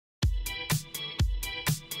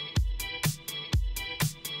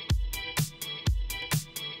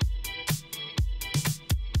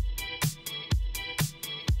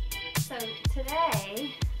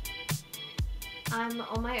today I'm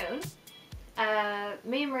on my own.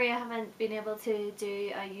 Me and Maria haven't been able to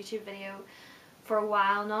do a YouTube video for a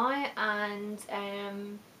while now, and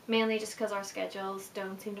mainly just because our schedules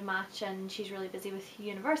don't seem to match and she's really busy with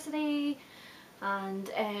university, and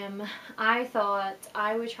I thought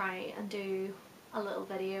I would try and do a little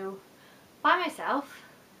video by myself,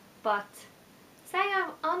 but saying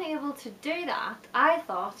I'm unable to do that, I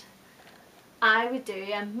thought I would do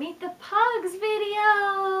a Meet the Pugs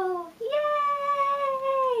video!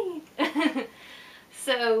 Yay!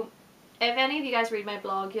 So if any of you guys read my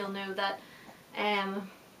blog, you'll know that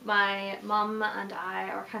my mum and I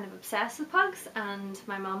are kind of obsessed with pugs, and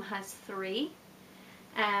my mum has 3.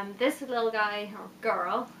 This little guy or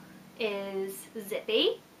girl is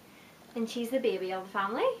Zippy, and she's the baby of the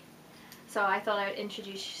family. So I thought I would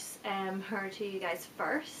introduce her to you guys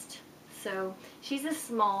first. So she's the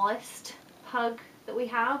smallest pug that we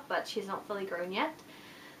have, but she's not fully grown yet.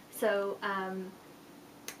 So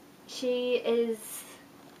she is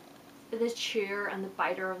the chewer and the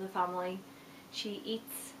biter of the family. She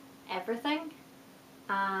eats everything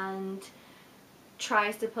and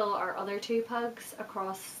tries to pull our other 2 pugs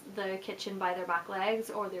across the kitchen by their back legs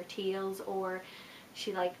or their tails, or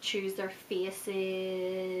she like chews their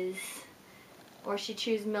faces, or she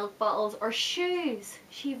chews milk bottles or shoes.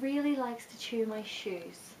 She really likes to chew my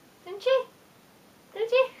shoes, don't she? Don't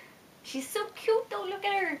you? She's so cute though, look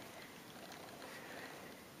at her.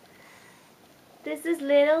 This is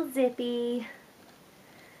little Zippy,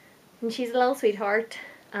 and she's a little sweetheart,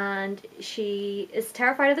 and she is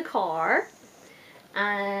terrified of the car,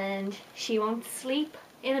 and she won't sleep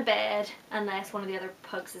in a bed unless one of the other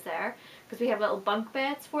pugs is there, because we have little bunk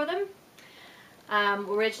beds for them.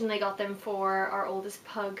 We originally got them for our oldest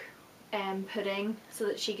pug, Pudding, so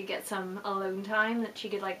that she could get some alone time, that she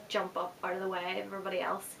could like jump up out of the way of everybody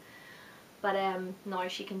else. But now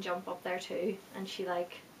she can jump up there too, and she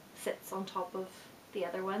like sits on top of the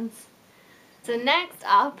other ones. So next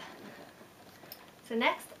up,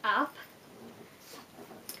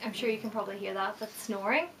 I'm sure you can probably hear that, but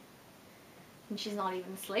Snoring, and she's not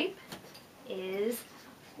even asleep, is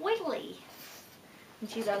Wiggley. And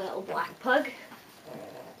she's our little black pug,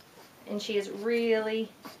 and she is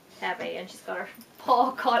really heavy, and she's got her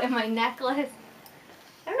paw caught in my necklace.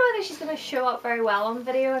 I don't know whether she's going to show up very well on the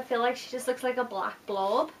video. I feel like she just looks like a black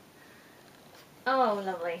blob. Oh,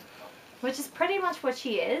 lovely. Which is pretty much what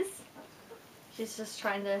she is. She's just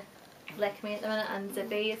trying to lick me at the minute, and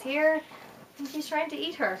Zippy is here, and she's trying to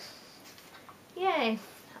eat her. Yay.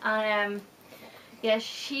 And yeah,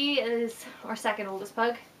 she is our second oldest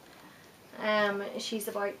pug. She's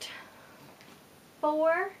about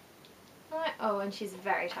 4. Oh, and she's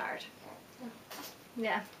very tired.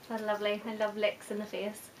 Yeah, that's lovely. I love licks in the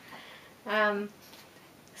face.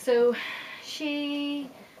 So she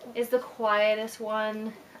is the quietest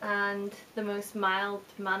one and the most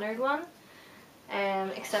mild-mannered one,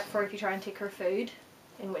 except for if you try and take her food,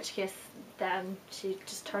 in which case then she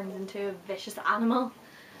just turns into a vicious animal.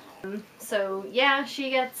 So yeah,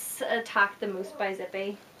 she gets attacked the most by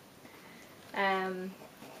Zippy, and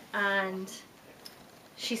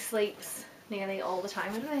she sleeps nearly all the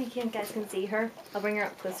time. I don't know if you guys can see her. I'll bring her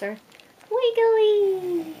up closer.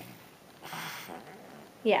 Wiggly!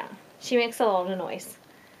 Yeah, she makes a lot of noise.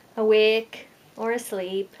 Awake or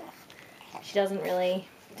asleep, she doesn't really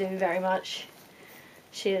do very much.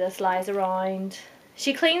 She just lies around.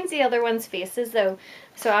 She cleans the other ones' faces though,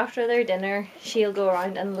 so after their dinner she'll go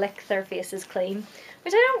around and lick their faces clean,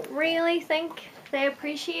 which I don't really think they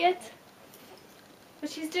appreciate, but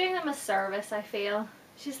she's doing them a service, I feel.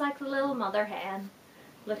 She's like the little mother hen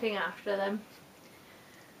looking after them.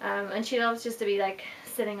 And she loves just to be like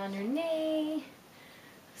sitting on your knee,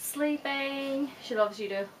 sleeping. She loves you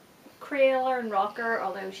to cradle her and rock her,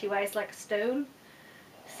 although she weighs like a stone.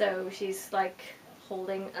 So she's like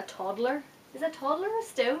holding a toddler. Is a toddler a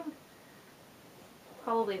stone?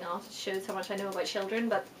 Probably not. It shows how much I know about children,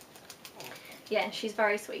 but yeah, she's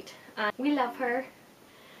very sweet. And we love her,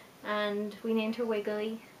 and we named her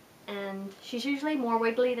Wiggly. And she's usually more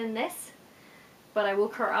wiggly than this, but I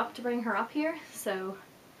woke her up to bring her up here, so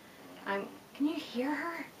can you hear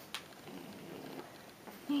her?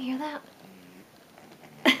 Can you hear that?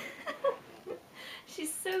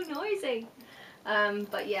 She's so noisy.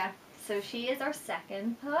 But yeah, so she is our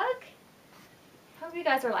second pug. Hope you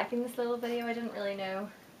guys are liking this little video. I didn't really know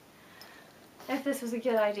if this was a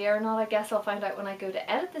good idea or not. I guess I'll find out when I go to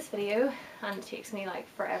edit this video, and it takes me like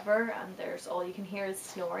forever, and there's all you can hear is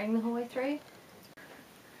snoring the whole way through.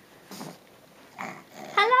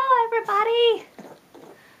 Hello everybody!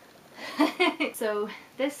 So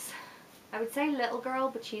this I would say little girl,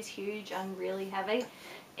 but she's huge and really heavy,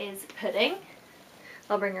 is Pudding.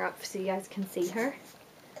 I'll bring her up so you guys can see her.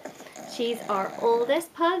 She's our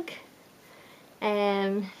oldest pug.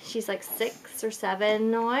 She's like 6 or 7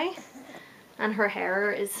 now, and her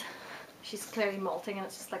hair is, she's clearly molting and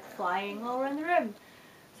it's just like flying all around the room.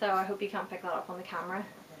 So I hope you can't pick that up on the camera.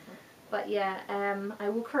 But yeah, I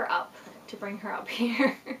woke her up to bring her up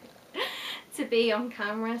here to be on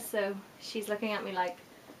camera, so she's looking at me like,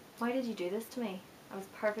 why did you do this to me? I was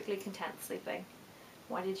perfectly content sleeping.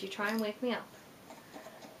 Why did you try and wake me up?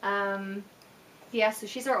 Yeah, so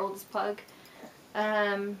she's our oldest pug.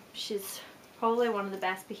 She's probably one of the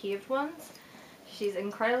best behaved ones. She's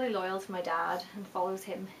incredibly loyal to my dad and follows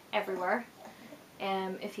him everywhere.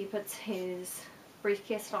 If he puts his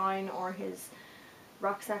briefcase down or his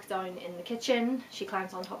rucksack down in the kitchen, she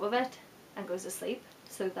climbs on top of it and goes to sleep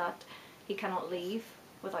so that he cannot leave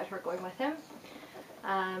without her going with him.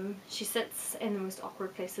 She sits in the most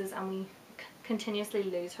awkward places, and we continuously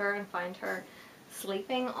lose her and find her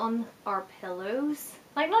sleeping on our pillows.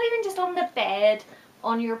 Like, not even just on the bed,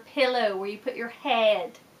 on your pillow where you put your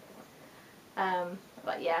head.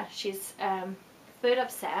 But yeah, she's food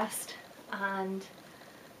obsessed, and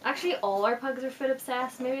actually all our pugs are food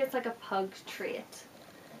obsessed. Maybe it's like a pug trait.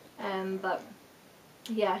 But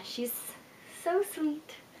yeah, she's so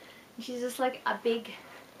sweet. She's just like a big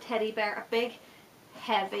teddy bear, a big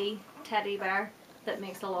heavy teddy bear that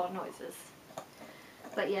makes a lot of noises.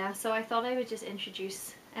 But yeah, so I thought I would just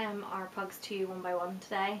introduce our pugs to you one by one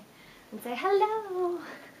today and say hello.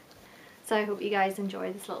 So I hope you guys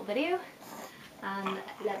enjoy this little video, and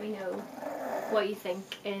let me know what you think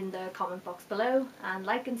in the comment box below, and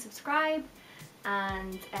like and subscribe,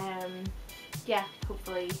 and yeah,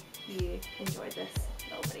 hopefully you enjoyed this.